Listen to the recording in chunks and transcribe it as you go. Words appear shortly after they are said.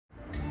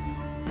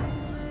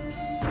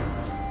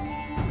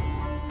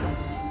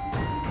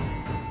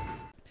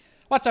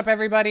What's up,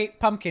 everybody?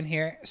 Pumpkin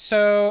here.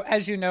 So,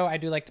 as you know, I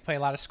do like to play a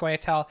lot of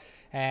Scoia'tael,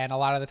 and a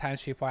lot of the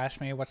times people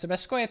ask me, what's the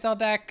best Scoia'tael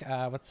deck?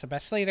 What's the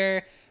best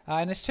leader?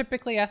 And it's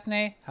typically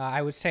Eithne.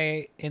 I would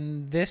say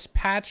in this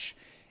patch,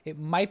 it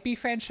might be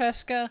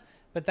Francesca,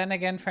 but then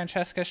again,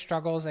 Francesca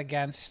struggles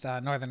against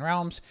Northern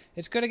Realms.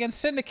 It's good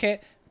against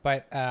Syndicate,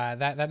 but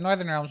that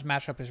Northern Realms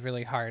matchup is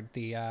really hard.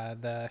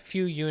 The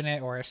few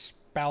unit or a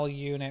spell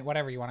unit,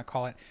 whatever you want to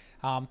call it.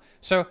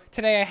 So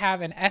today I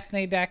have an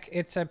Eithne deck.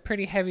 It's a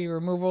pretty heavy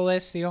removal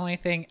list. The only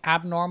thing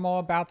abnormal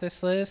about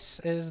this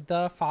list is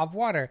the Fauve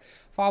water.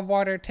 Fauve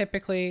water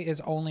typically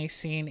is only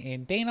seen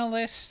in Dana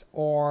lists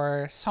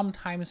or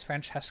sometimes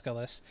Francesca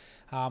lists.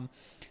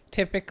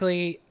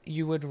 Typically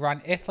you would run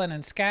Eithne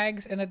and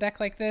Skags in a deck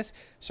like this.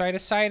 So I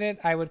decided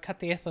I would cut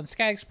the Eithne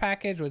Skags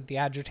package with the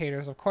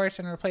agitators, of course,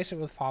 and replace it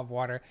with Fauve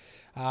water.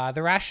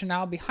 The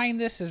rationale behind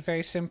this is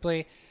very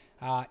simply,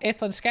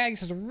 Eithne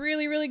Skags is a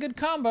really good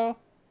combo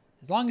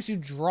as long as you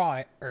draw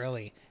it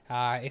early.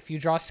 If you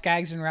draw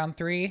Skags in round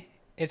 3,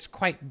 it's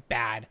quite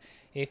bad.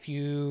 If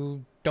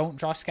you don't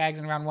draw Skags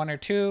in round 1 or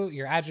 2,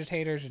 your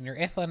agitators and your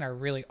Eithne are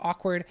really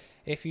awkward.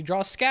 If you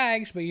draw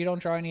Skags but you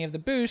don't draw any of the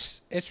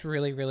boosts, it's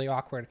really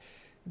awkward.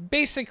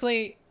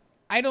 Basically,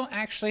 I don't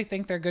actually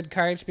think they're good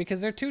cards because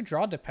they're too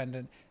draw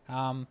dependent.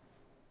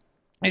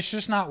 It's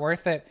just not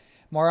worth it.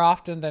 More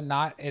often than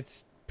not,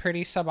 it's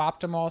pretty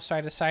suboptimal. So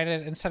I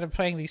decided instead of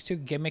playing these two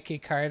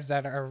gimmicky cards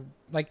that are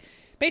like,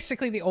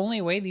 basically the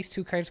only way these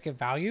two cards get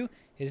value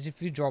is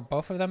if you draw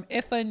both of them.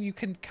 Eithne you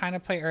can kind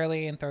of play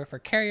early and throw for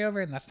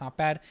carryover, and that's not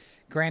bad.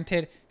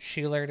 Granted,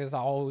 Shielded is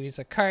always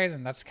a card,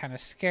 and that's kind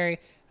of scary.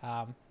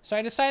 So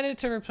I decided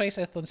to replace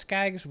Eithne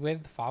Skags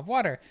with Fauve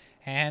water,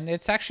 and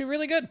it's actually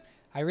really good.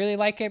 I really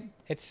like it.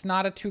 It's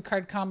not a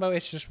 2-card combo.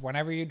 It's just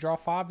whenever you draw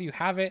Fauve, you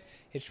have it.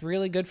 It's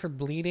really good for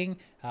bleeding.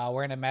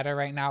 We're in a meta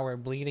right now where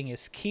bleeding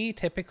is key.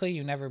 Typically,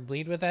 you never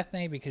bleed with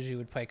Eithne because you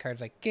would play cards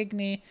like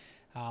Gigni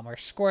or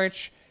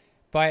Scorch.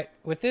 But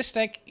with this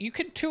deck, you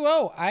can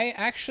 2-0. I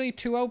actually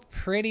 2-0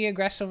 pretty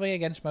aggressively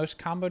against most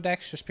combo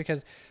decks just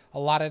because a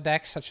lot of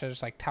decks, such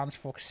as like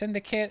Townsfolk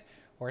Syndicate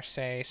or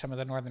say some of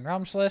the Northern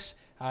Realms lists,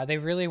 they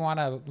really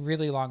want a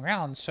really long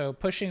round. So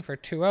pushing for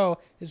 2-0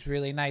 is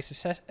really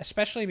nice,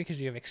 especially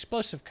because you have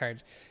explosive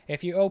cards.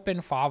 If you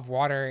open Fauve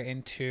water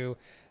into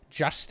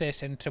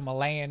Justice, into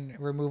Malayan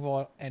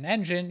removal and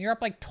Engine, you're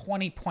up like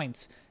 20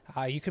 points.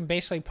 You can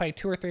basically play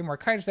 2 or 3 more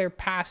cards there,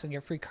 pass, and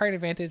get free card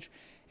advantage,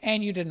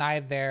 and you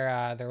denied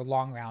their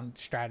long round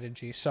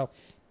strategy. So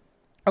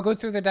I'll go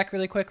through the deck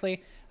really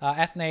quickly.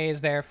 Eithne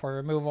is there for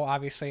removal,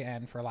 obviously,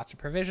 and for lots of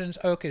provisions.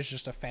 Oak is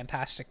just a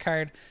fantastic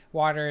card.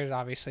 Water is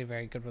obviously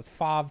very good with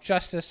Fauve.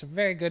 Justice, a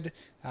very good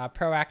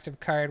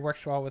proactive card.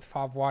 Works well with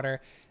Fauve water.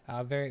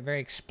 Very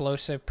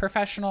explosive.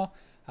 Professional.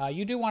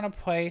 You do want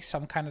to play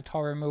some kind of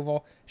tall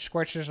removal.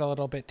 Scorch is a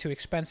little bit too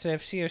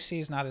expensive. COC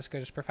is not as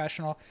good as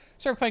Professional.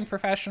 So we're playing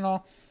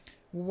Professional.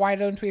 Why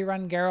don't we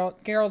run Geralt?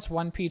 Geralt's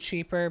 1p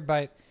cheaper,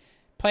 but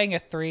playing a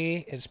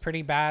 3 is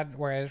pretty bad,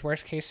 whereas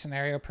worst case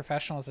scenario,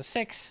 Professional is a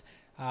 6.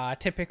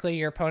 Typically,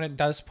 your opponent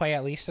does play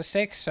at least a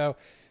 6, so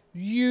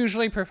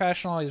usually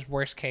Professional is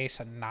worst case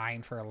a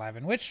 9 for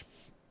 11, which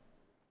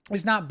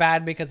is not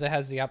bad because it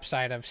has the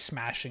upside of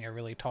smashing a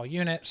really tall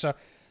unit, so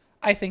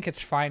I think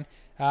it's fine.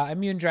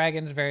 Immune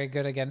Dragon's very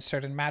good against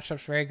certain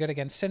matchups, very good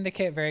against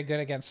Syndicate, very good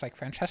against like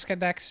Francesca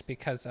decks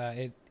because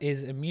it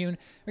is immune.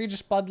 Or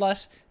just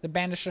Bloodlust. The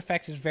Bandage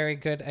effect is very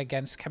good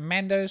against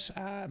Commandos.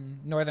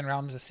 Northern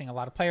Realms is seeing a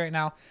lot of play right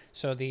now,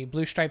 so the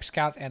Blue Stripe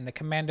Scout and the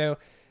Commando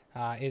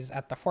is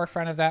at the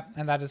forefront of that,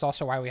 and that is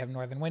also why we have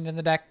Northern Wind in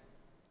the deck.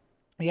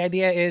 The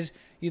idea is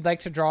you'd like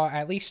to draw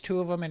at least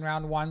 2 of them in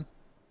round 1. If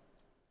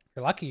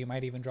you're lucky, you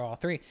might even draw all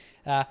 3.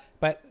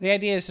 But the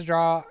idea is to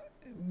draw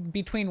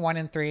between 1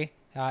 and 3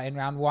 in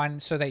round 1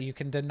 so that you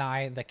can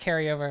deny the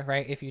carryover,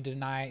 right? If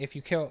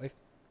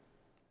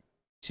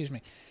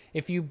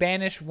you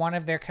banish one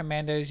of their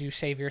commandos, you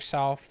save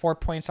yourself 4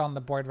 points on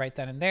the board right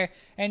then and there,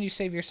 and you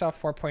save yourself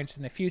 4 points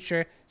in the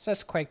future. So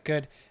that's quite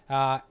good.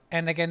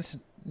 And against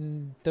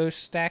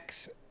those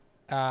decks,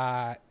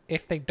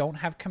 if they don't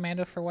have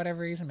commando for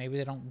whatever reason, maybe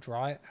they don't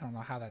draw it. I don't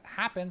know how that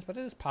happens, but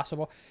it is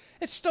possible.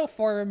 It's still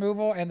 4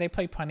 removal, and they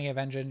play plenty of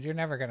engines. You're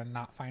never going to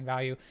not find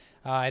value.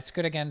 It's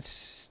good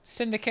against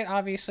Syndicate,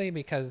 obviously,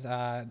 because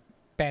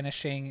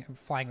banishing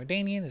Flying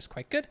Redanian is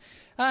quite good.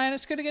 And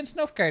it's good against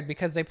Nilfgaard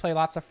because they play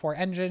lots of 4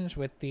 engines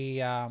with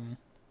the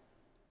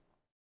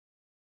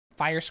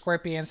Fire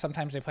Scorpion.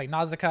 Sometimes they play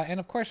Nausicaa, and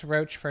of course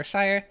Roach for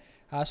Sire.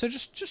 So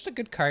just a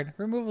good card.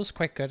 Removal is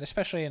quite good,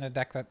 especially in a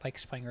deck that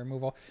likes playing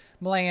removal.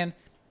 Malayan,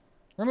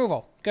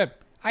 removal, good.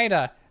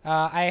 Ida,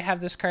 I have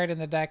this card in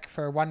the deck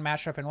for 1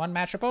 matchup and 1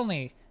 matchup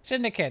only.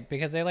 Syndicate,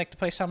 because they like to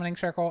play Summoning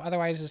Circle.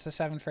 Otherwise, it's a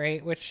 7 for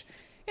 8, which,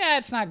 yeah,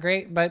 it's not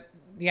great, but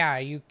yeah,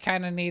 you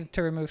kind of need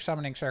to remove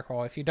Summoning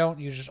Circle. If you don't,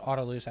 you just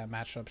auto-lose that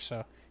matchup.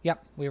 So,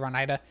 yep, we run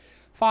Ida.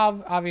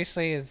 Fauve,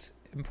 obviously, is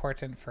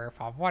important for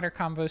Fauve water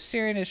combos.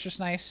 Siren is just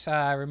nice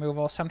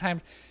removal.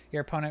 Sometimes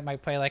your opponent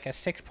might play like a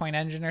 6-point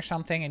engine or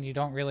something, and you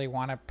don't really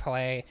want to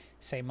play,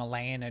 say,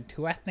 Malayan and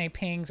 2 Eithne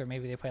pings, or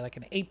maybe they play like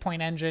an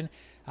 8-point engine.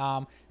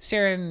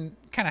 Siren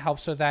kind of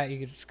helps with that. You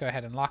can just go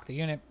ahead and lock the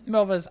unit.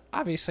 Milva's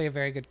obviously a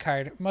very good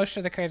card. Most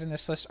of the cards in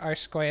this list are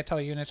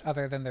Scoia'tael units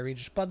other than the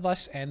Regis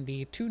Bloodlust and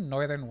the 2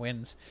 Northern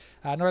Winds.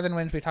 Northern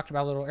Winds we talked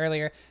about a little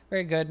earlier.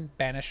 Very good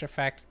banish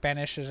effect.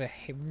 Banish is a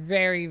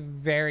very,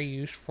 very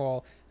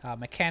useful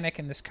mechanic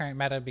in this current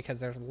meta because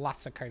there's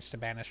lots of cards to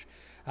banish.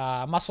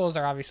 Muscles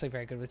are obviously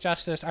very good with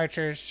Justice.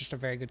 Archers, just a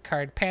very good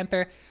card.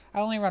 Panther, I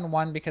only run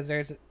 1 because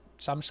there's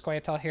some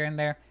Scoia'tael here and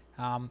there.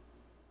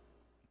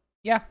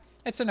 Yeah,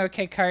 it's an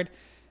okay card.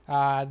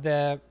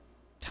 The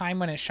time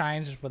when it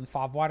shines is when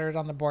Fauve Water is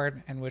on the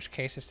board, in which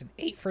case it's an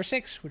 8 for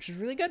 6, which is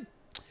really good.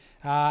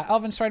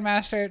 Elven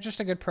Swordmaster, just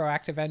a good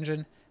proactive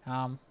engine.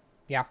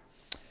 Yeah.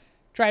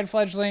 Dryad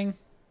Fledgling,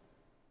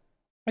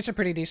 it's a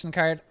pretty decent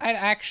card. I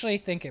actually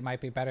think it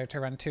might be better to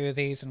run 2 of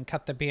these and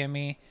cut the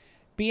BME.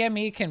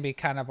 BME can be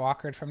kind of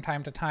awkward from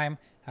time to time,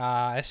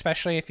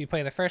 especially if you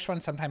play the first one.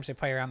 Sometimes they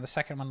play around the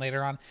second one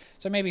later on,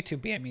 so maybe 2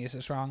 BMEs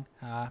is wrong.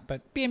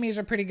 But BMEs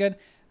are pretty good.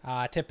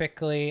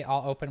 Typically,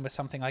 I'll open with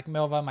something like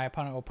Milva. My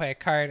opponent will play a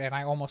card, and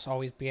I almost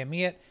always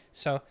BME it.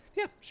 So,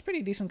 yeah, it's a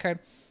pretty decent card.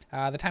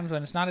 The times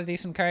when it's not a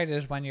decent card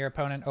is when your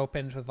opponent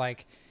opens with,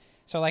 like...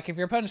 So, like, if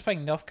your opponent's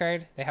playing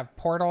Nilfgaard, they have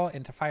Portal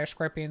into Fire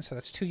Scorpion, so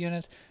that's 2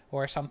 units.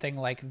 Or something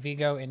like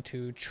Vigo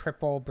into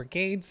triple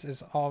Brigades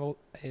is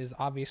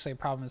obviously a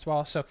problem as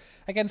well. So,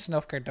 against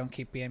Nilfgaard, don't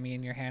keep BME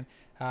in your hand.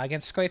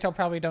 Against Scoia'tael,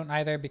 probably don't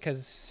either,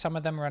 because some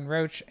of them run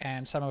Roach,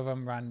 and some of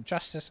them run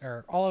Justice,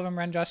 or all of them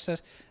run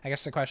Justice. I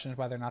guess the question is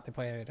whether or not they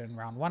play it in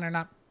round 1 or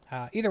not.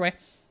 Either way,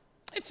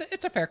 it's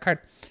a fair card.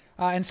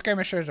 And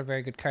Skirmisher is a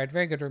very good card.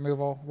 Very good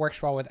removal.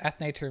 Works well with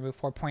Eithne to remove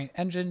 4-point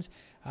engines.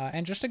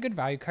 And just a good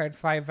value card,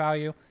 5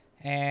 value.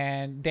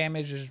 And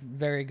damage is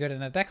very good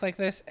in a deck like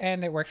this.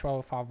 And it works well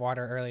with Fauve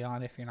Water early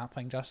on if you're not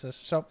playing Justice.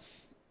 So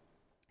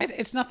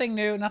it's nothing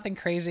new, nothing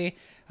crazy.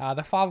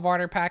 The Fauve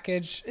Water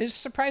package is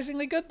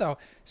surprisingly good though.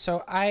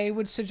 So I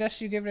would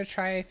suggest you give it a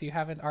try if you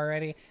haven't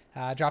already.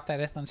 Drop that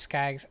Eithne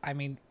Skags. I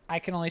mean, I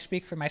can only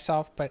speak for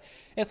myself, but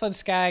Eithne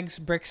Skags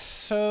bricks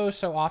so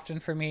often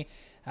for me.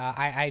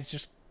 I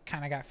just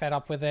kind of got fed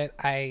up with it.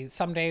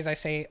 Some days I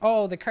say,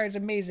 oh, the card's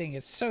amazing,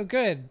 it's so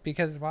good,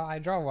 because, well, I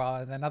draw well,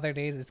 and then other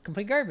days it's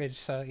complete garbage.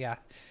 So yeah,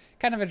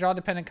 kind of a draw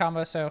dependent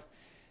combo. So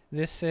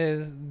this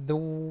is the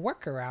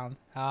workaround.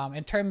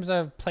 In terms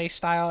of play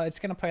style, it's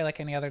going to play like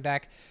any other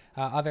deck,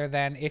 other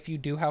than if you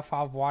do have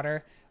Fauve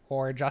Water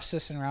or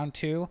Justice in round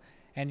 2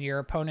 and your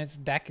opponent's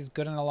deck is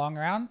good in the long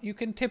round, you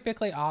can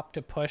typically opt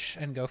to push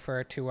and go for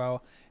a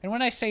 2-0. And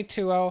when I say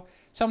 2-0,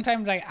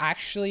 sometimes I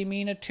actually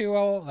mean a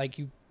 2-0, like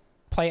you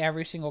play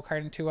every single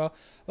card in 2-0,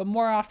 but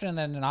more often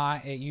than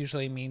not, it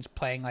usually means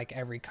playing like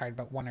every card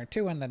but 1 or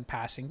 2 and then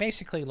passing,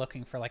 basically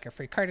looking for like a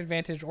free card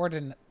advantage or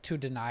to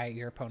deny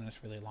your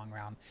opponent's really long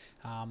round.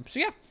 So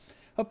yeah,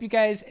 hope you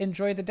guys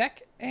enjoy the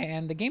deck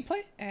and the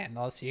gameplay, and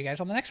I'll see you guys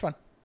on the next one.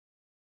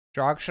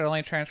 Drog should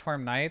only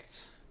transform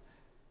knights.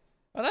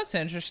 Well, that's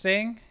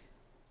interesting.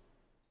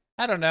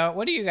 I don't know.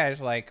 What do you guys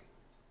like?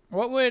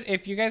 What would,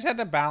 if you guys had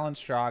to balance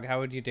Drog, how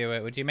would you do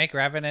it? Would you make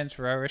Revenants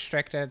row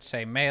restricted,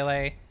 say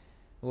melee?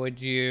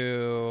 Would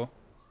you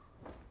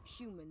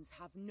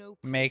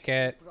make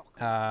it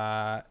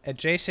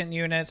adjacent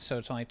units, so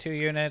it's only 2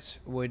 units?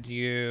 Would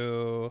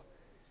you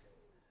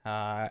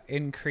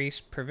increase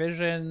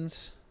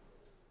provisions?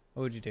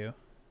 What would you do?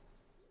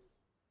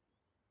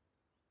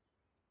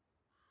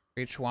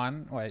 Reach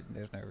 1? Wait,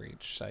 there's no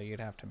reach, so you'd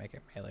have to make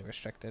it melee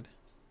restricted.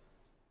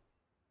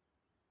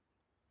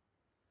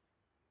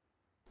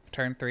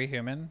 Turn 3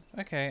 human?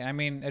 Okay, I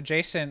mean,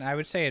 adjacent, I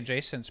would say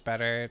adjacent's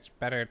better. It's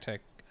better to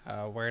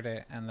word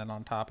it, and then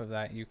on top of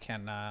that you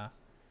can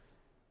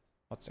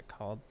what's it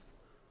called?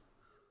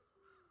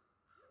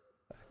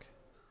 Fuck.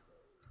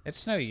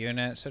 It's no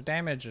unit, so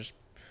damage is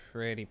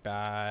pretty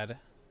bad.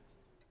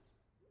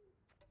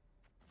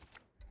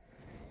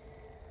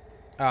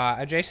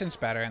 Adjacent's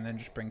better, and then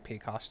just bring P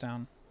cost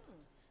down.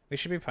 We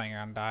should be playing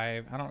around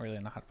dive. I don't really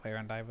know how to play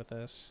around dive with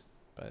this,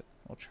 but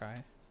we'll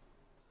try.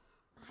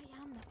 I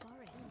am the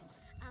forest,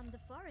 and the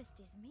forest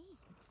is me.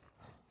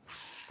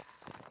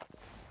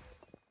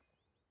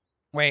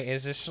 Wait,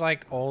 is this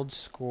like old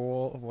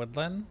school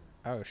Woodland?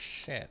 Oh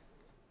shit.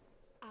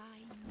 I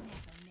never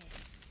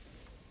miss.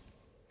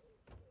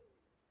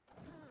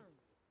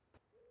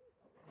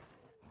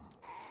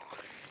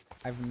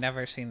 I've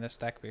never seen this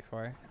deck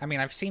before. I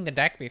mean, I've seen the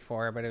deck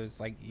before, but it was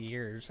like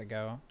years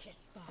ago.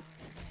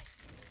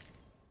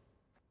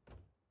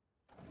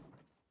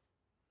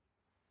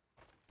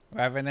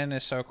 Revenant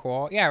is so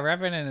cool. Yeah,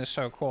 Revenant is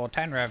so cool.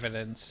 10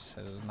 Revenants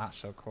is not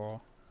so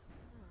cool.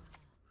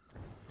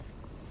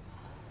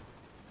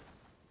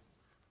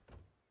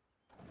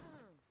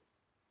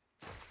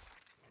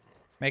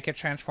 Make it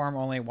transform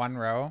only 1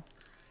 row.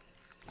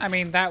 I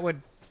mean, that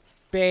would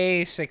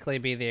basically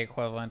be the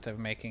equivalent of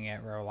making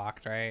it row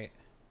locked, right?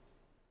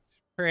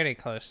 It's pretty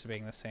close to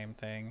being the same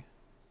thing.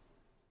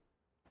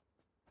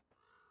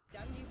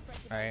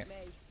 Right.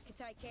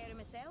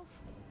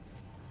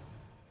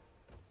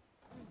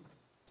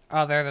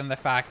 Other than the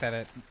fact that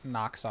it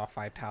knocks off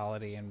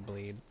vitality and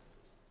bleed.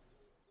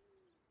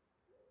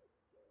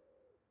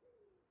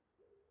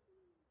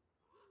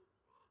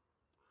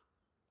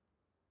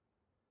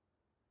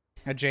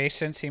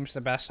 Adjacent seems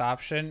the best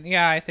option.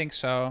 Yeah, I think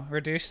so.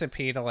 Reduce the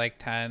P to like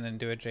 10 and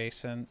do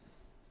adjacent.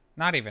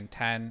 Not even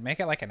 10. Make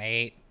it like an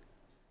 8.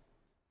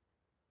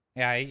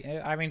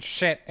 Yeah, I mean,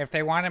 shit. If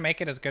they want to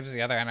make it as good as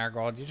the other NR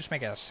Gold, you just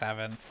make it a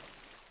 7.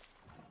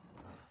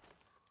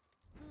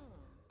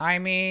 I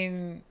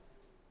mean,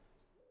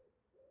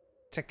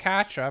 to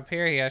catch up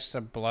here, he has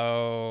to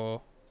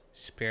blow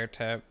Spear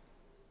Tip.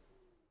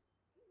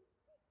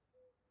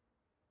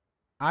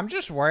 I'm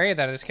just worried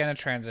that it's going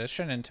to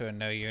transition into a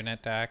no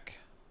unit deck.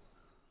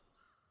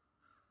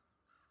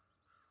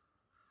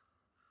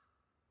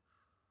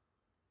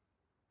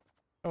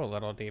 Go a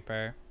little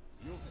deeper.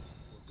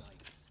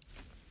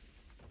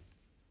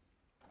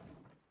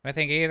 I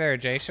think either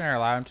adjacent or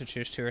allow him to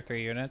choose 2 or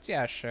 3 units.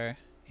 Yeah, sure.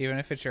 Even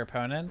if it's your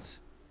opponent's.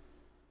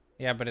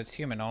 Yeah, but it's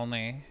human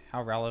only.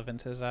 How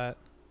relevant is that?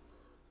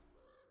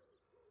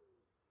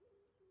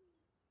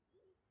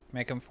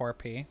 Make him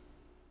 4P.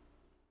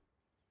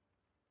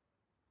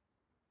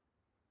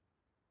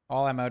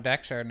 All MO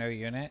decks are no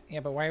unit. Yeah,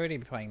 but why would he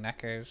be playing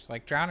Neckers?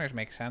 Like, Drowners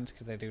make sense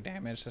because they do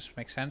damage. This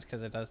makes sense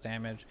because it does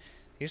damage.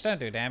 These don't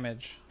do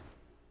damage.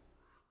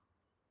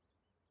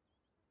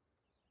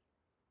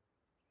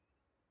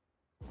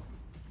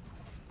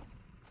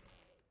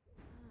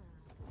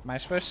 Am I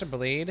supposed to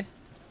bleed?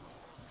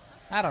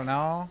 I don't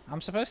know.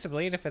 I'm supposed to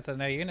bleed if it's a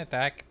no unit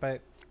deck,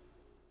 but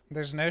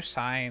there's no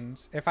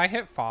signs. If I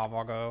hit Fauve,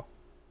 I'll go.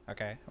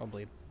 Okay, I'll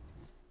bleed.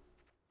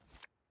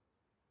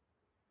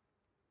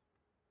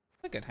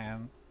 It's a good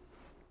hand.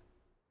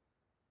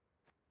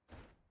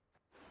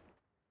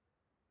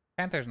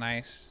 Panther's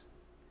nice.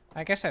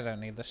 I guess I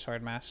don't need the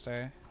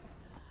Swordmaster.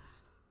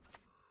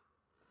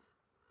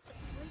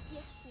 Mighty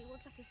Eithne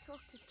won't let us talk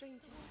to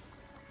strangers.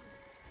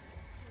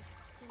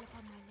 Taste still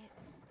upon my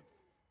lips.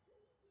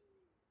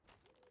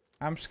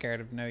 I'm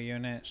scared of no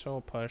unit, so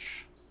we'll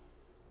push.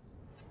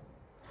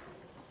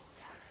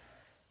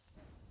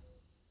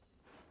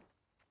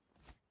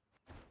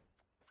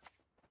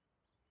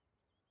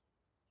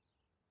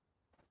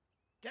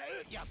 Get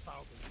out, you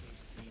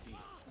balding-faced baby.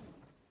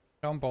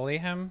 Don't bully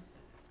him.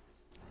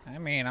 I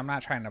mean, I'm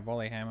not trying to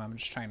bully him. I'm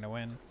just trying to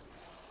win.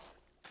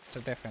 It's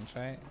a difference,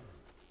 right?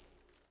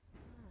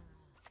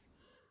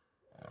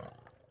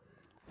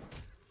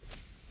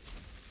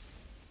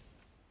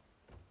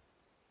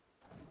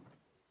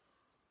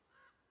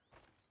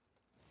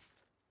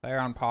 Player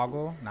on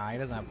Poggle? Nah, he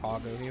doesn't have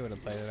Poggle. He would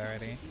have played it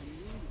already.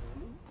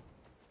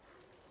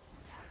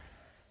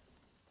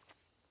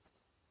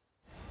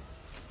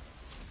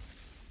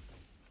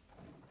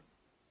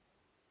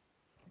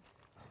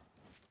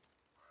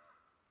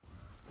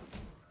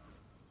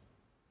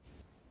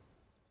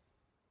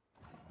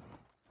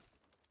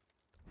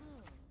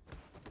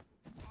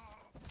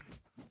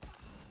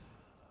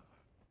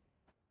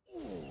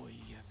 Oh,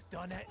 you've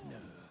done it now.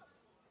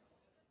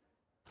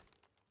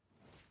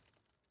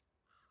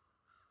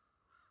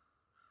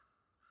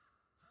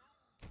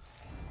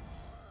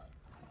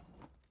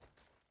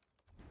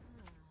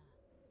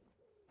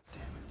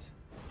 Damn it.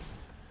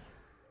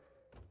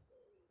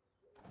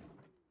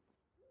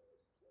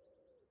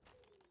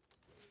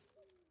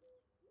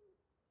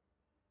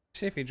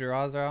 See if he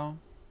draws though.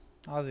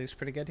 Aussie's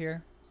pretty good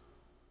here.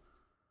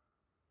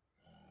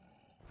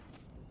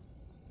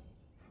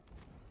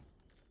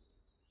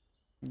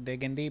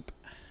 Digging deep.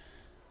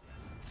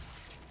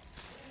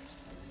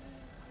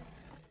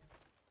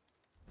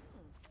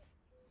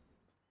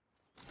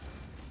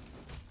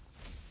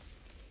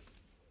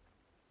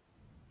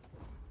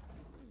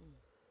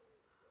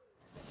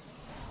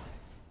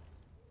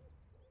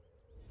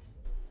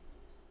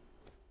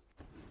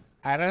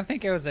 I don't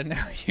think it was a no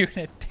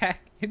unit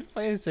deck. He'd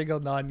play a single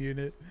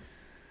non-unit.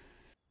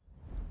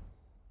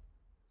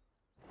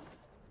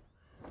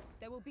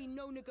 There will be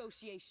no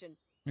negotiation.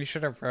 You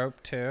should have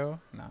roped too.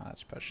 No,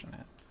 that's pushing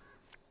it.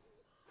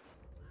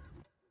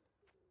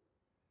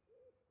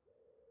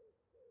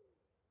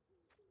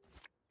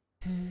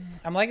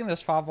 I'm liking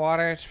this Fauve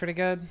water. It's pretty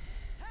good.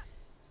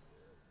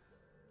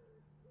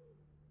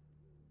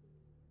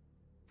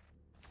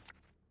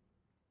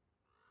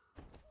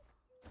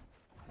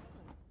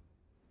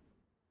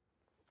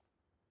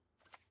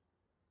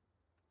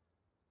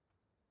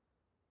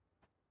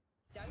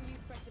 Don't you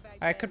fret about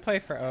I them. could play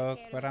for Take Oak,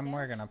 care of but I'm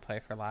more yourself. gonna play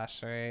for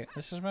Lacerate.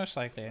 This is most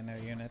likely a no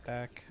unit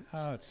deck.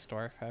 Oh, it's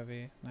Dwarf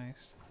heavy.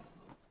 Nice.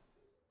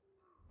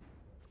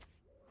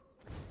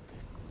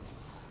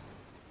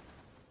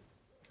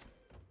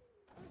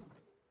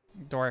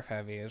 Dwarf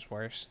heavy is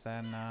worse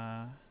than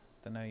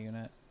the no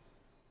unit.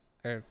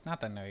 Or not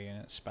the no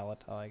unit,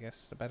 Speletal, I guess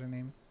is a better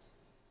name.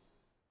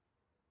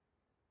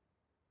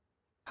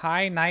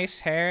 Hi, nice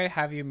hair.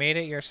 Have you made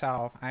it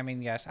yourself? I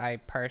mean, yes, I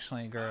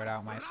personally grew it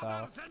out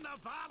myself. Brothers in the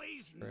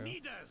valleys True.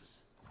 need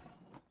us.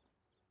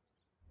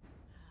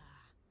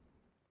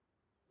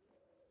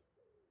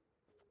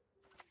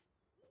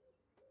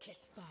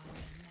 Kiss Barn.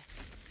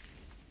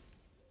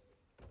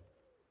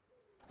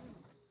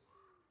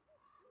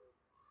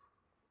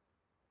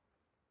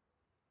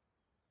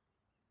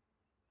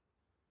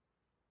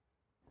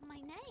 My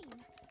name?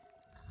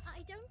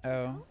 I don't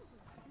Oh, know.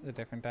 a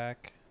different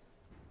deck.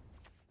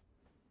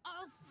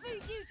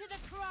 you to the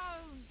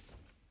crows.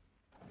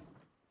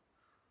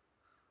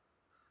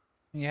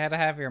 You had to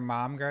have your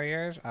mom grow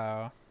yours?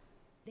 Oh.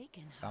 They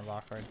can Sounds hide,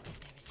 awkward. but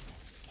there is no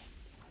escape.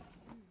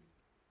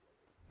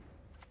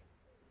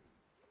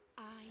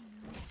 I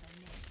never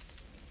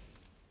miss.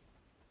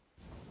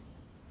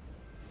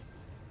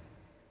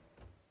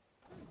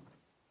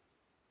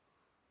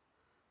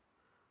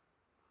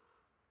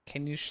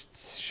 Can you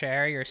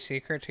share your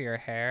secret to your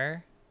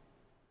hair?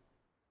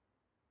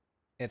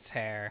 It's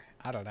hair.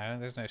 I don't know.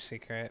 There's no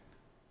secret.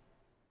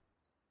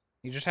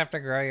 You just have to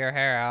grow your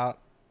hair out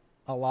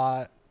a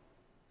lot,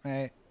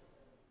 right?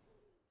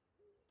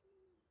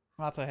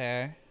 Lots of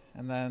hair.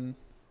 And then...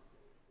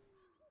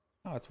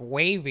 Oh, it's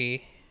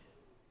wavy.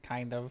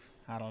 Kind of.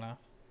 I don't know.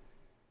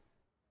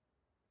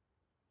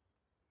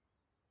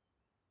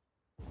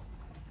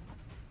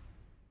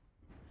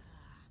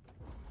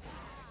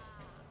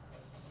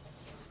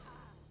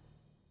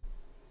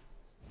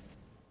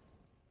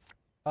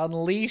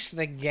 Unleash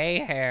the gay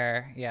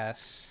hair.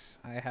 Yes,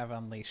 I have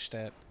unleashed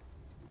it.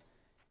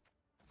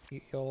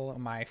 Feel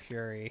my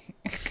fury.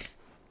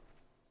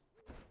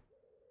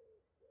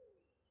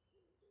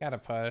 Gotta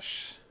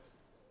push.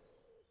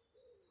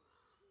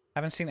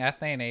 Haven't seen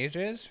Eithne in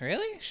ages.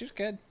 Really? She's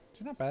good.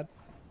 She's not bad.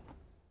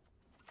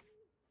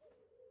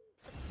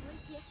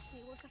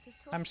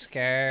 I'm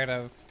scared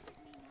of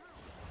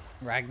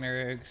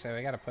Ragnarok, so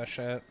we gotta push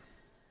it.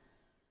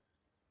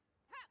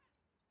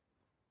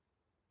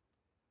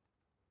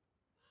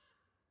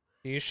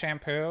 Do you use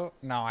shampoo?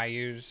 No, I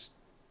use...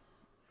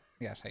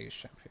 Yes, I use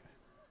shampoo.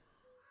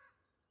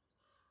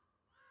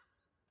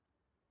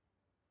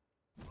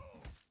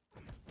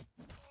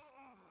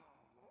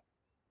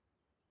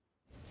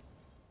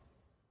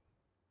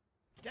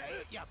 Get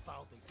out, you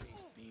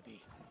baldy-faced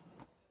baby.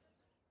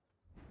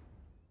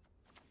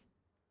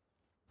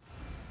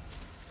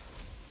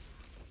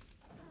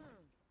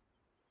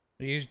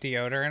 You use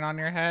deodorant on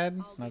your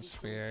head?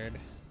 That's weird.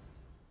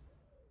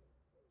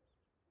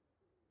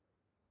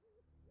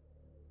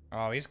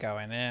 Oh, he's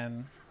going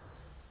in.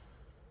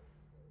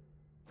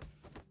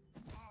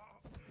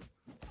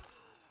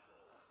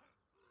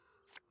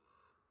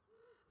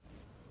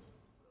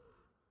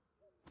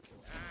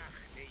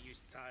 They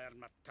used to tire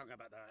my tongue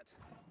about that.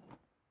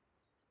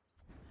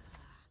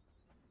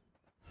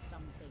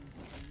 Some things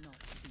cannot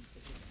be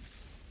forgiven.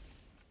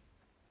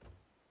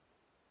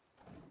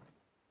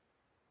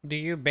 Do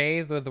you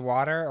bathe with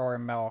water or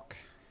milk?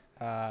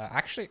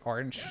 Actually,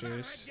 orange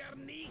juice Your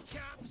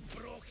kneecaps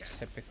broken. is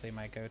typically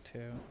my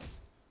go-to.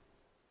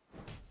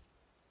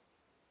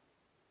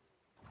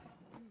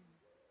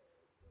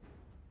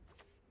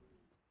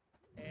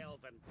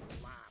 Elven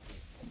lap.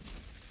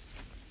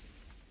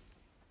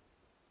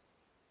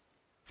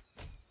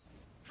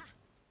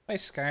 Play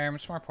Skyrm,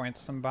 it's more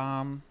points than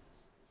Bomb.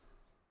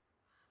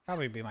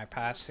 Probably be my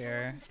pass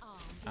here.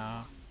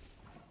 Oh.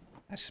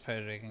 I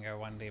suppose we can go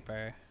one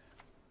deeper.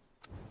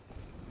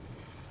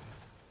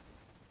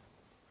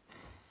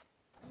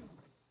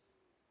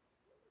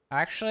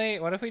 Actually,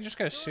 what if we just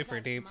go super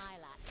deep?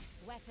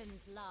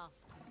 Weapons laugh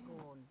to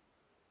scorn.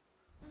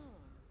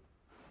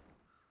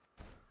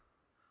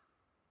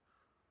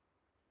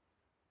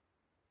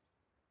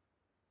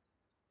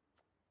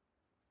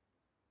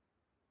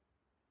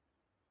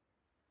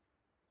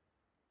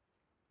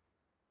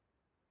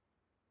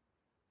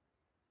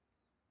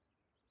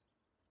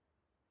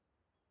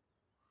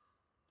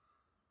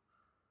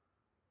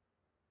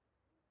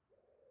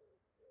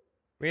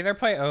 We either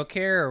play Oak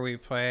here or we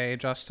play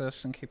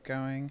Justice and keep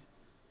going.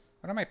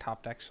 What are my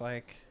top decks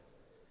like?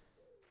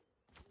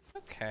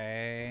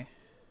 Okay.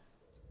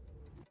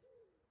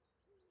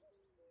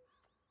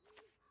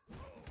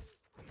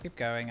 Keep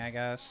going, I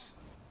guess.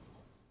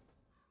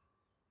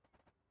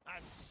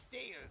 And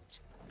steered.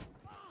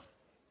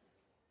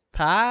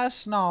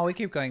 Pass? No, we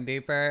keep going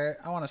deeper.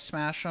 I want to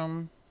smash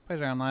them.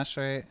 Plays around last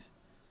rate.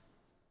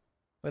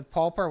 With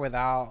pulp or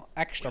without?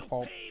 Extra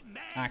pulp,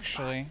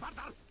 actually.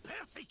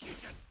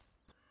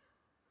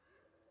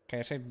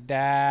 Okay, so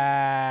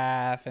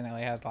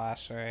definitely has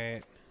last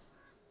rate.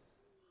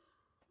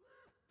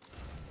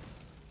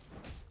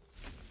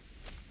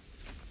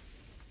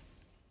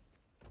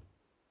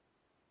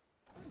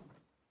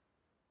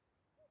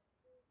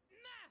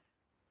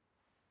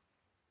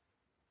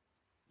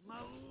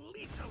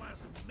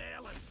 Malitolas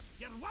melons.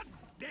 You're one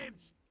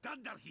dense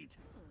thunderheat.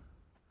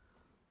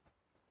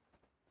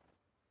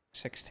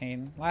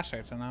 16. Last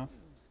rate's enough.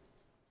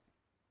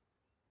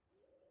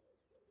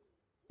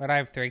 But I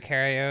have 3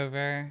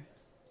 carryover.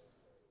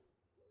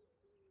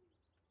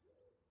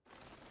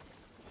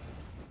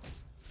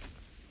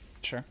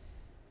 Sure.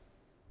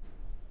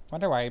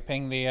 Wonder why he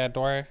pinged the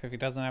dwarf if he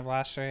doesn't have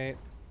last rate.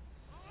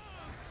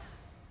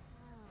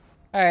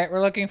 Alright,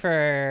 we're looking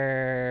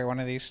for one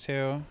of these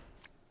two.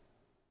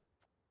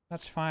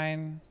 That's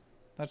fine.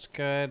 That's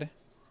good.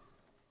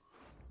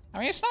 I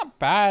mean, it's not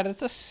bad.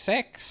 It's a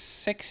 6.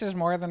 6 is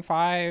more than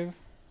 5.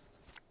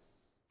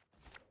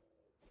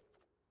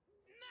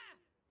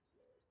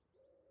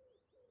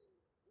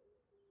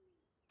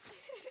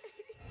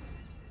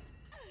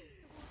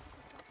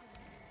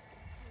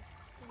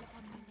 Still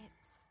upon my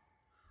lips.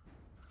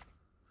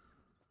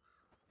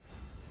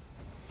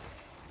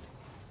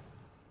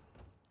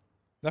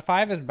 The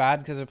 5 is bad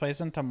because it plays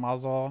into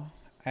muzzle,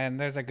 and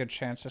there's a good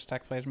chance this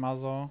deck plays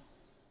muzzle.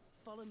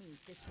 Follow me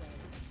this way.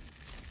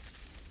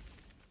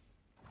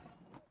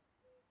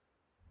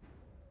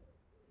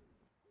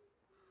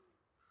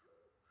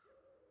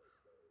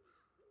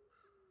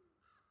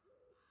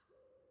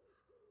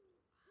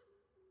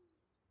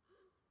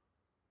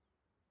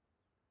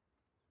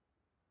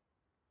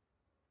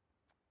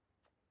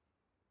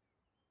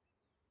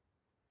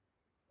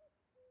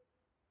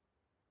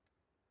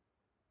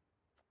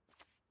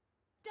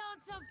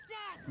 Dance of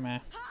death! Meh.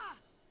 Ha!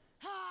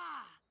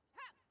 Ha!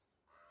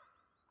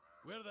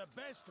 We're the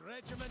best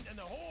regiment in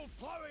the whole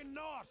plowing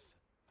north.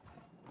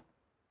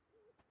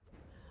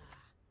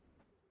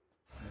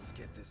 Let's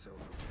get this over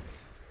with.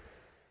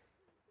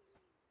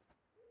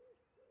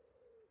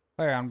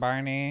 Play on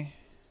Barney.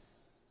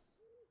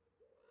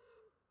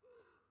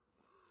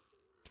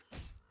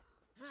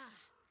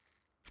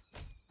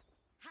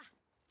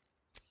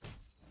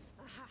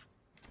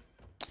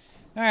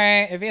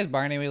 Alright, if he has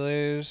Barney, we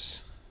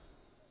lose.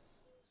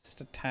 It's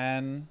to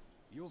 10.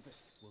 You've it.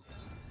 We'll do this.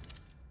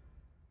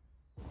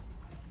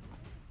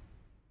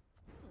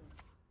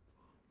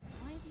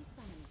 Why have you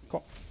summoned me?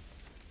 Cool.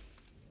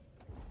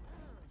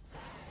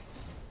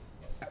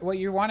 What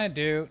you want to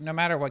do, no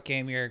matter what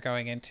game you're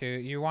going into,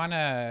 you want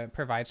to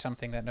provide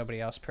something that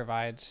nobody else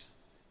provides,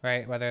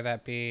 right? Whether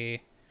that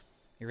be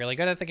you're really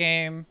good at the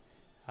game,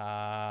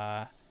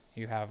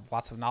 you have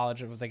lots of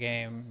knowledge of the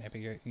game,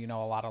 maybe you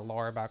know a lot of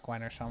lore about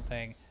Gwent or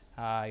something,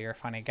 you're a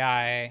funny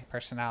guy,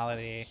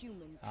 personality,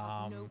 Humans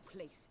have no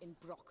place in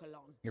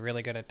Broccolon. you're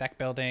really good at deck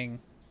building,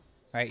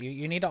 right?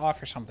 You need to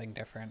offer something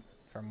different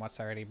from what's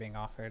already being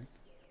offered.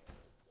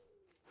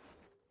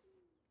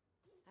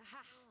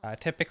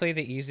 Typically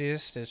the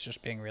easiest is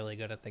just being really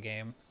good at the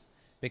game,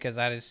 because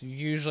that is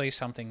usually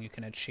something you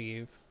can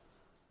achieve.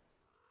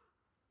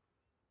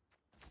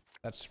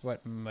 That's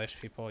what most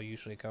people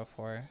usually go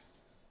for.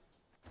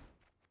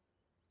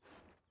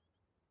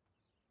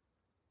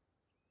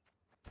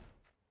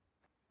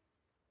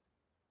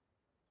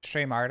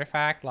 Stream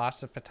artifact,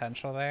 lots of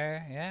potential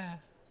there, yeah.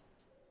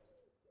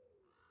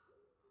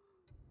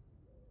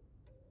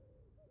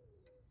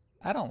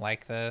 I don't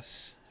like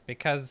this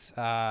because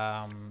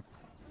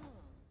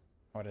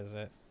what is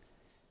it?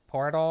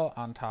 Portal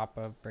on top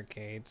of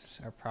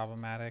brigades are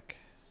problematic.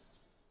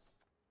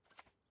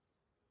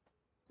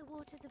 The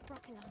waters of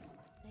Broccolon,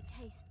 their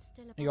taste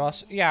still above You my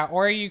also, lips. yeah,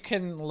 or you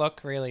can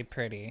look really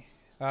pretty.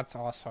 That's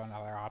also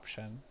another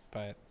option,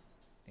 but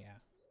yeah.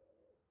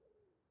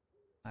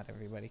 Not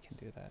everybody can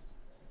do that.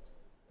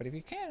 But if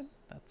you can,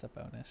 that's a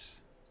bonus.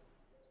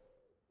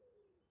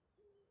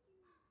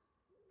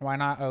 Why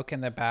not Oak in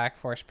the back,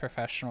 force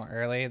Professional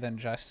early, then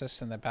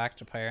Justice in the back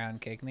to play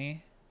around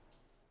Gigney?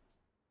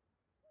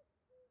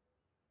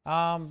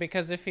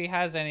 Because if he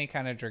has any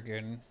kind of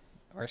Dragoon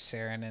or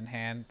Siren in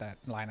hand, that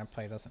line of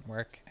play doesn't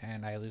work,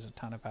 and I lose a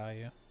ton of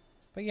value.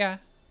 But yeah.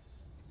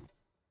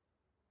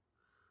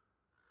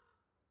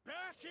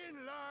 Back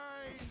in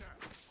line.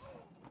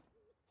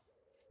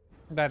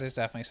 That is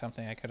definitely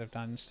something I could have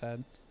done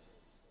instead.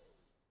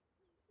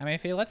 I mean,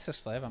 if he lets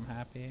us live, I'm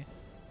happy.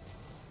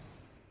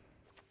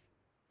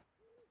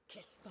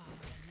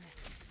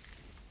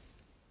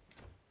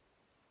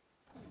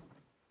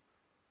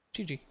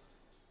 GG.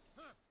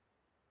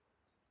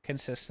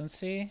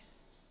 Consistency?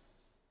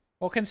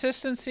 Well,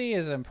 consistency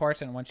is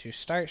important once you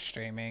start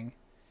streaming.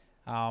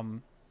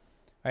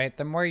 Right?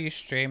 The more you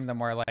stream, the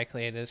more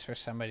likely it is for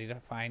somebody to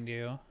find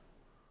you.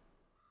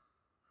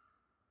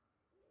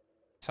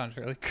 Sounds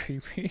really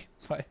creepy,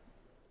 but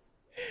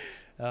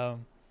right,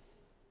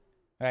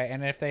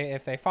 and if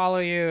they follow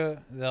you,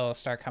 they'll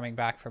start coming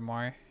back for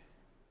more.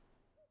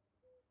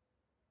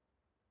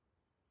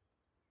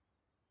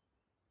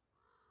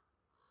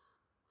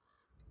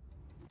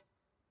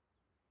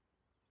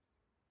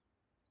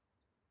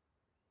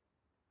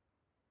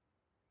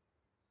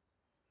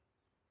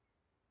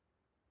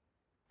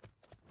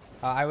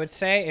 I would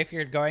say if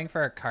you're going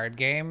for a card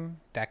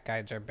game, deck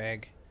guides are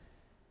big.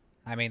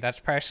 I mean, that's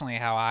personally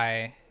how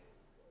I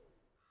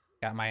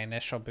got my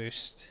initial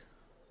boost.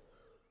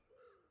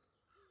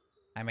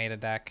 I made a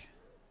deck.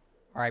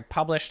 Or I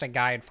published a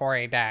guide for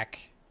a deck.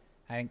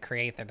 I didn't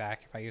create the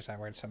deck. If I use that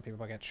word, some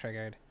people get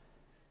triggered.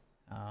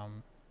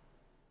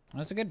 It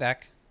was a good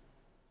deck.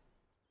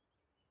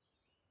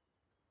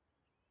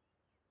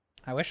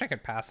 I wish I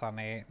could pass on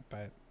 8,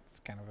 but it's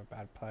kind of a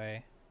bad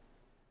play.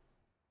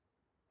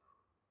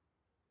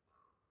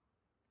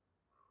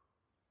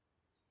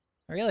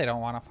 I really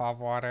don't want a Fauve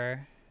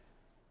water.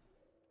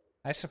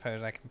 I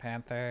suppose I can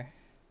Panther.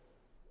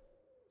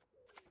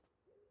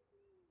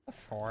 A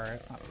 4,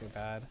 it's not too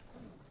bad.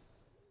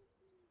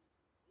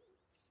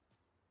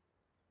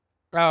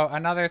 Oh,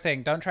 another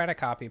thing, don't try to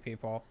copy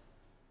people.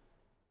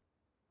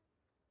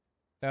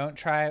 Don't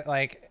try,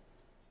 like,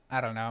 I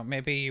don't know,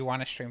 maybe you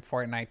want to stream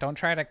Fortnite. Don't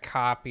try to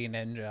copy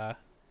Ninja.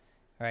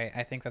 Right?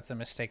 I think that's a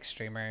mistake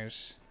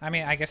streamers. I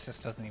mean, I guess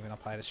this doesn't even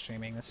apply to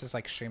streaming. This is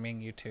like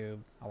streaming, YouTube,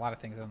 a lot of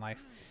things in life.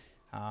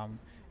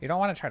 You don't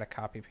want to try to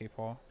copy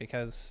people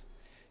because,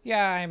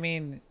 yeah, I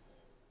mean,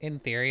 in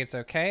theory, it's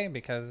okay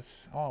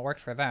because, well, it worked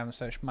for them,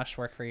 so it must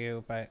work for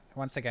you. But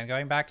once again,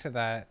 going back to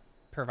that,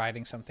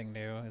 providing something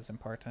new is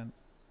important.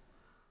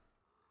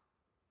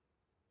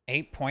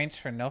 8 points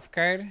for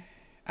Nilfgaard?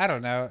 I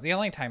don't know. The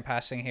only time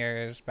passing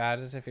here is bad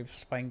is if he's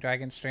playing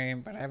Dragon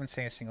Stream, but I haven't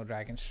seen a single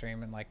Dragon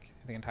Stream in like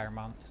the entire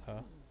month,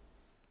 so.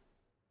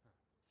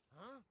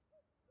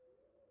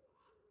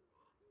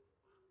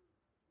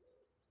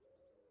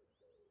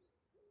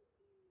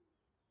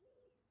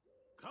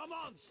 Come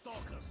on,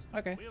 stalkers.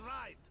 Okay. We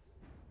ride.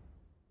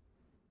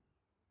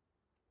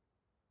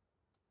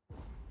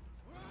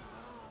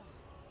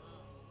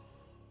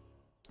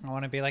 I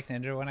want to be like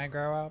Ninja when I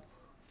grow up.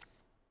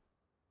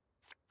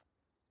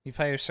 You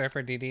play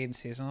Usurper DD in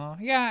seasonal?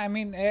 Yeah, I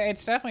mean,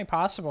 it's definitely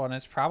possible, and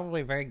it's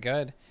probably very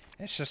good.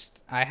 It's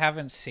just, I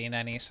haven't seen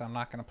any, so I'm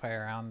not going to play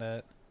around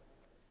it.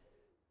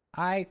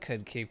 I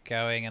could keep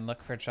going and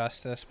look for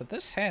justice, but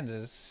this hand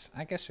is...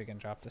 I guess we can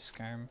drop the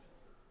skirm.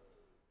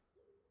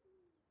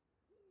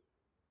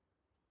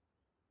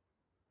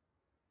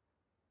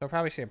 We'll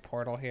probably see a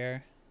portal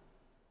here.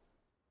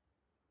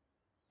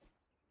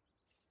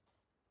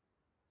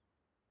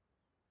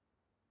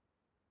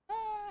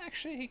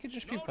 Actually, he could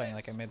just be playing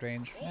like a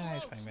mid-range. Yeah,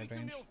 he's playing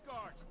mid-range.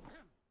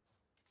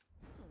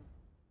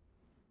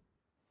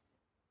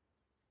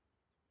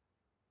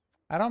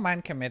 I don't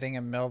mind committing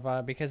a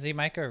Milva because he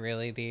might go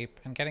really deep,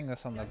 and getting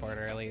this on the board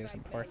early is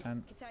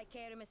important. Can take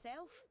care of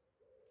myself.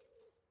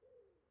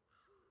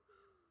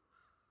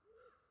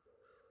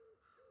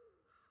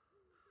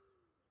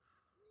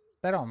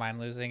 I don't mind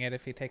losing it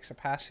if he takes a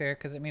pass here,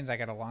 because it means I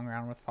get a long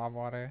round with Fauve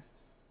Water.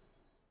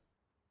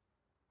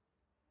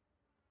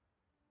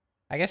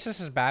 I guess this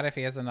is bad if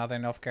he has another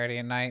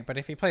Nilfgaardian Knight, but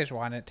if he plays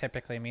one, it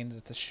typically means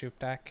it's a shoop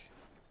deck.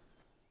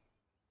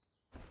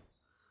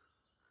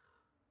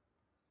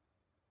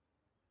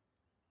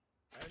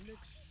 An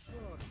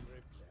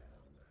extraordinary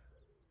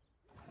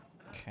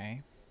plan.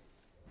 Okay.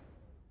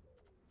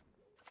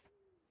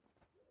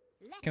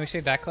 Can we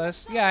see deck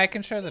list? Yeah, I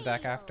can show the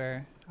deck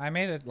after. I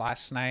made it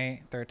last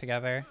night, threw it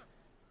together.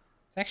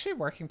 It's actually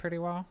working pretty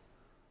well.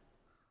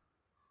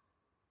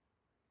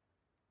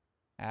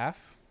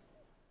 F.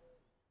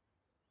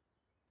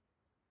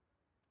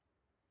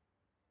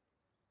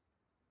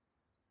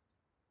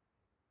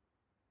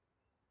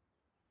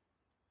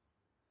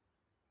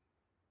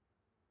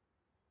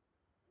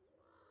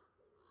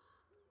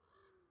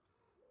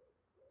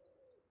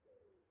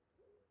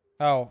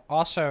 Oh,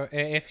 also,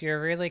 if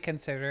you're really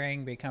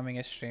considering becoming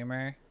a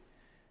streamer,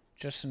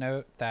 just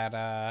note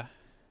that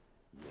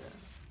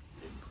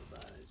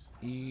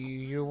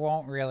you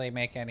won't really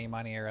make any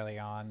money early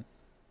on.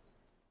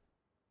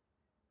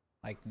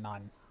 Like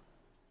none.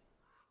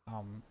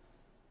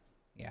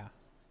 Yeah.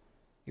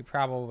 You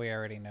probably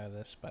already know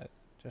this, but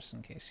just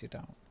in case you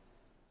don't.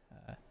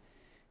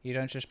 You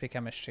don't just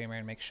become a streamer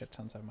and make shit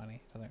tons of money.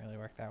 It doesn't really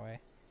work that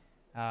way.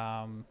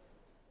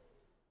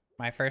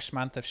 My first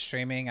month of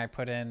streaming, I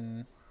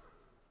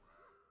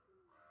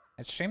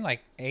streamed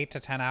like 8 to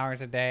 10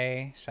 hours a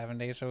day, 7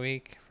 days a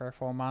week for a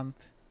full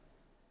month.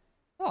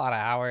 A lot of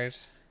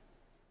hours.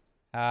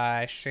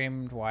 I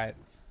streamed what?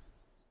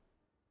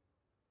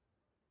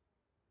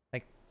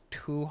 Like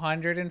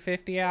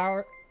 250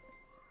 hours?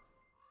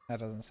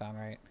 That doesn't sound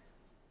right.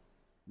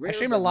 I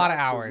streamed a lot of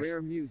hours.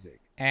 Rare music.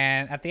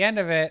 And at the end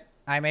of it,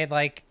 I made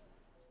like...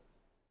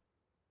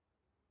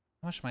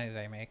 How much money did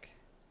I make?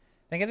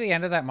 I think at the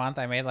end of that month,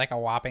 I made like a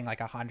whopping like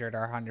 $100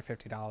 or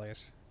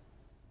 $150.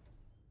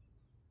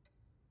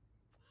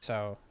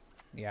 So,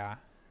 yeah.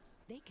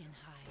 They can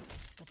hide,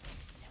 but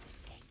there's no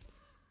escape.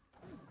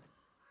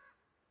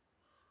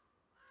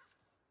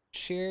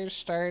 Cheers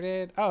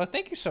started. Oh,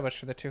 thank you so much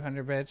for the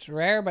 200 bits.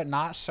 Rare but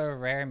not so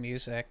rare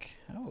music.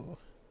 Oh.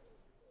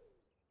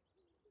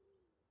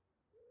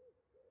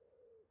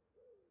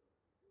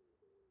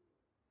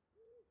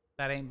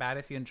 That ain't bad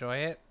if you enjoy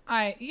it.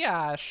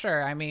 Yeah,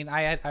 sure. I mean,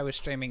 I was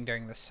streaming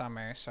during the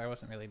summer, so I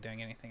wasn't really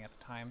doing anything at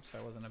the time, so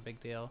it wasn't a big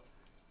deal.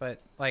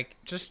 But like,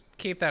 just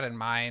keep that in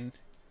mind.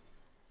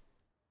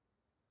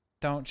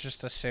 Don't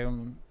just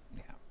assume.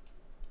 Yeah.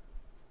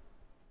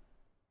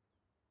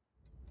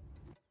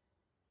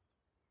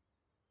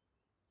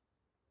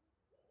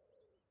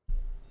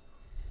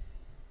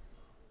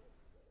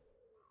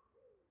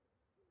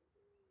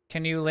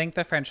 Can you link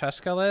the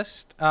Francesca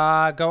list? Go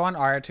on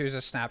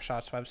R2's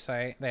Snapshots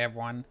website. They have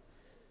one.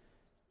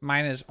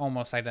 Mine is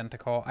almost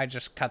identical. I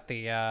just cut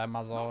the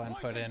muzzle and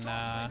put in...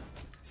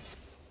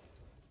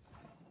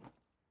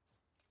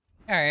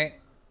 Alright.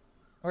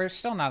 We're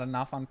still not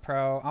enough on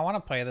Pro. I want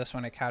to play this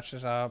when it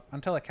catches up.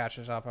 Until it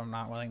catches up, I'm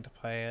not willing to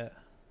play it.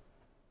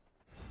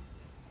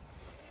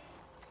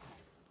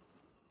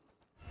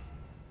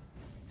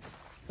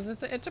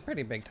 It's a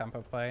pretty big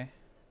tempo play.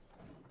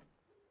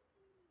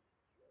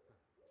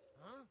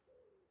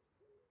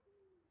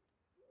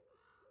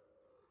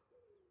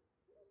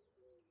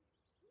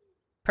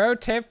 Pro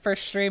tip for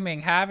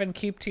streaming, have and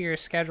keep to your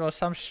schedule.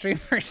 Some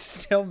streamers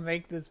still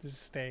make this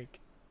mistake.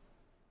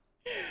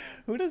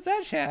 Who does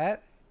that,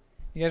 chat?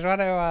 You guys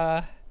want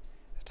to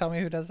tell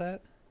me who does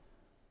that?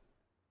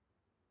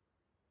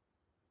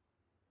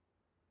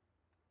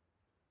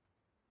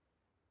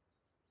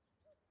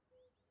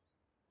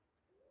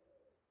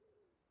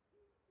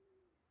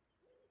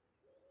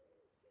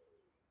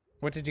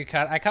 What did you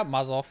cut? I cut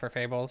muzzle for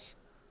Fables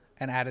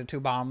and added 2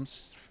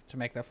 bombs to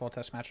make the full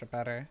test matchup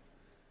better.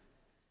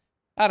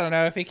 I don't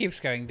know. If he keeps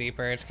going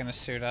deeper, it's going to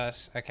suit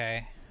us.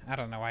 Okay. I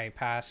don't know why he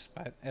passed,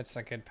 but it's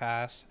a good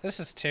pass. This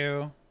is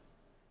 2.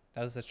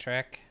 Does the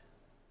trick.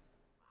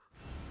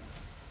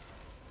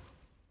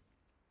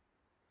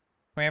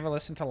 Can we ever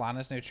listen to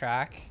Lana's new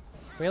track?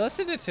 We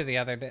listened to it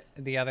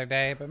the other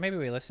day, but maybe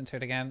we listen to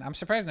it again. I'm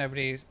surprised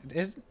nobody...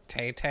 Is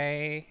Tay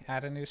Tay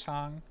add a new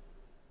song?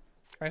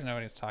 Surprised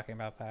nobody's talking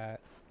about that.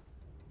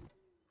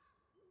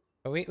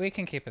 But we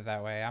can keep it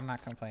that way. I'm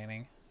not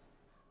complaining.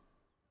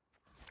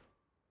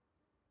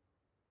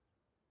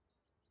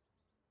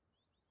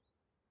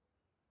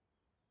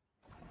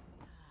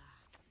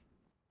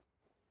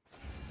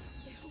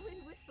 The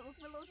wind whistles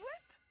Willow's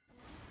whip.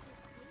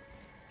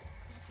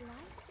 That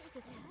life is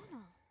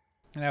eternal.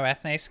 No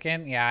Eithne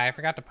skin? Yeah, I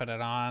forgot to put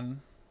it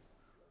on.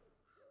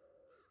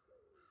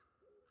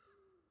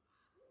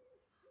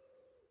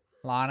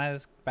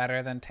 Lana's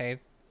better than Tay.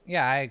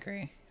 Yeah, I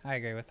agree. I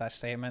agree with that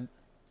statement.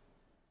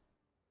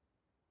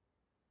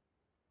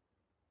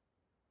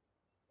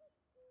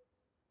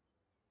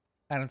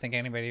 I don't think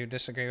anybody would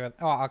disagree with...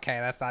 Oh, okay,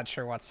 that's not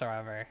true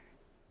whatsoever.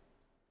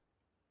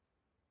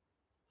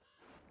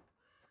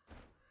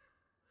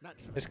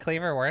 Is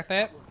Cleaver worth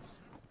it?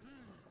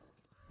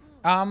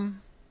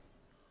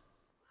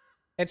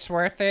 It's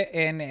worth it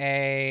in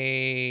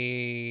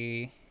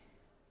a...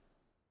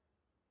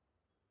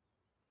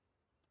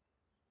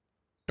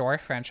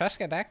 Dwarf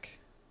Francesca deck.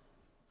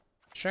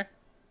 Sure.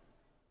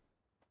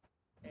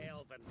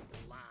 Elven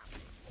blood.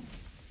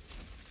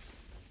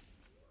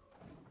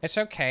 It's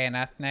okay in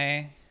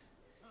Eithne,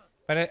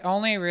 but it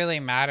only really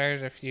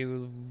matters if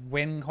you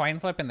win coin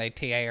flip and they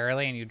TA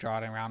early and you draw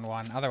it in round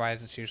 1.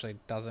 Otherwise, it usually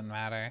doesn't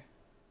matter.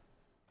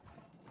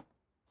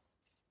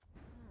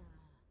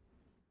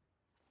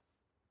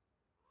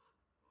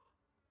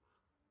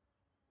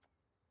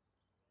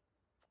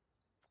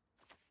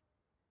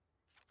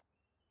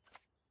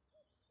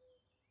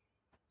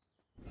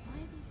 Why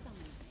have you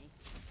summoned me?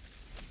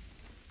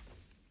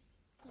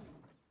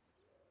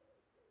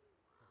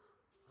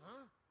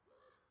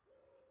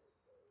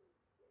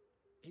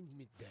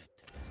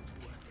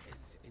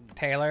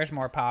 Taylor's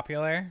more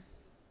popular.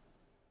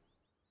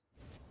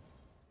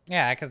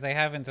 Yeah, because they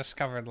haven't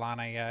discovered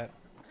Lana yet.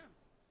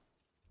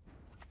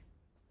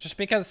 Just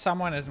because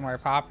someone is more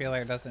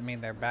popular doesn't mean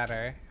they're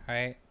better,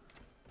 right?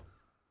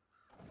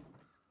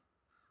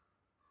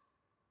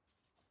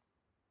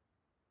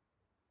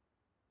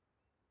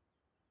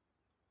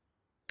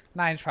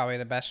 Nine's probably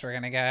the best we're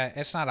gonna get.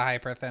 It's not a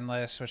hyper thin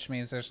list, which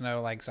means there's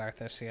no like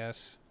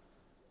Zarthisius.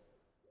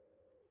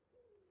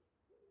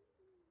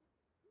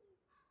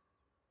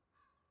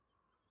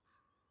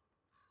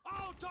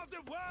 Out of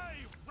the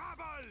way,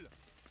 rabble!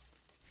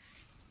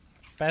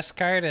 Best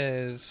card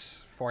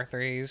is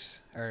 4/3s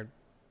or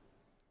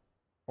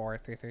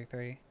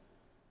 4/3/3/3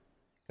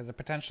 because it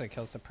potentially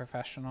kills the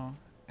professional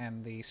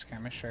and the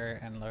skirmisher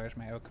and lowers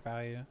my oak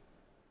value.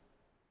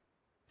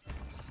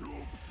 Shoop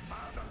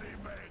madly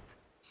make,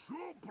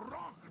 shoop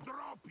rock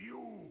drop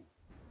you.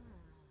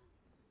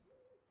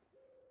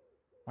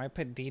 Why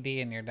put DD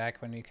in your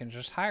deck when you can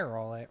just high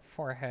roll it?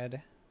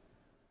 Forehead.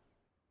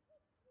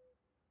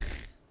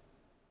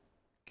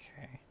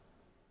 Okay.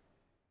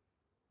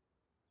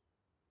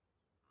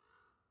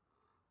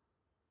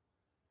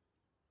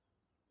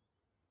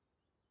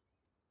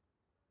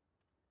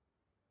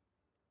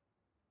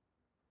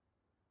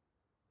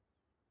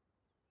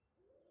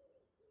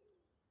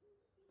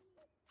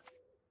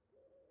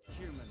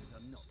 Humans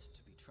are not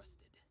to be trusted.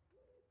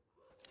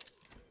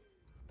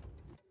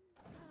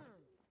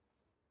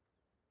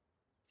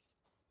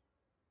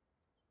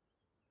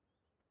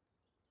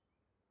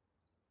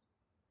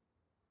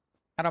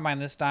 I don't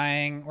mind this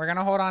dying. We're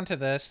gonna hold on to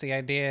this. The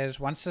idea is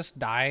once this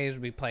dies,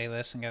 we play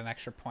this and get an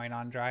extra point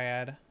on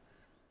Dryad.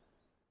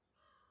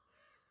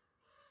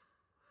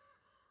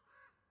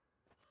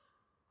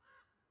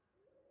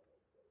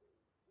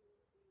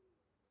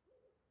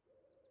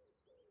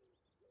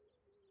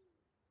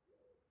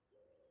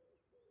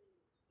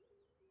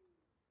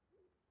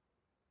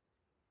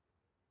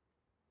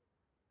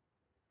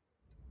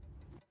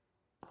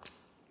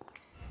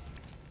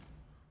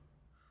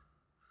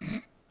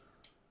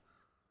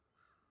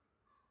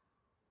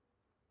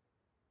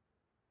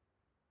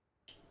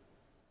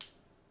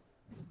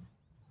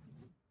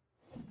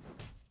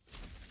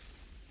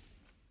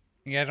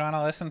 You guys want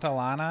to listen to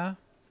Lana?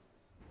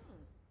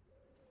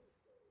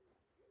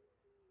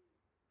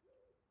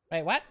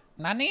 Wait, what?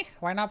 Nani?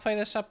 Why not play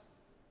this up?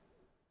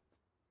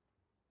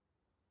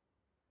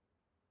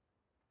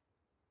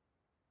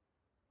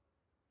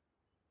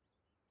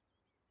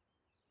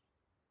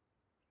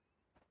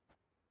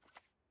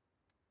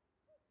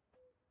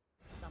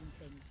 Some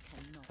things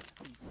cannot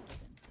be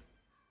forgiven.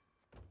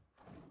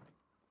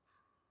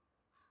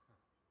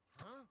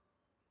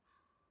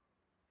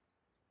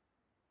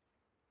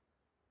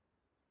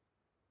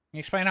 Can you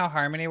explain how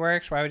Harmony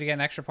works? Why would you get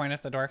an extra point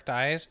if the dwarf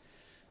dies?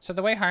 So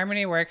the way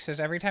Harmony works is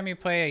every time you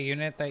play a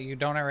unit that you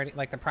don't already,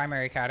 like the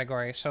primary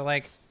category. So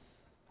like,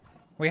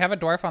 We have a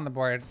dwarf on the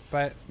board,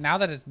 but now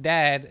that it's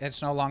dead,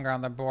 it's no longer on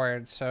the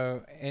board,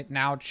 so it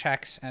now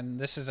checks, and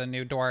this is a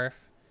new dwarf,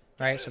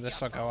 right? So this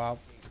will go up.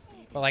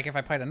 But like if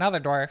I played another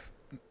dwarf,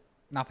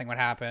 nothing would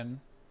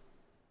happen,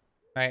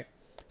 right?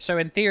 So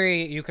in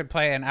theory, you could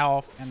play an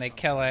elf and they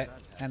kill it,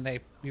 and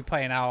you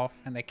play an elf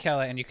and they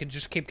kill it, and you could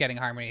just keep getting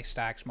harmony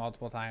stacks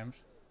multiple times.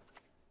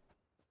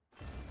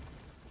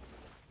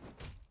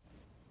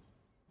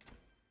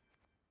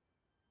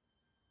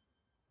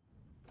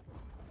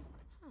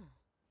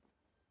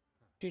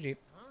 GG.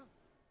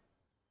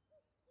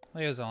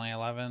 Leo's only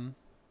 11.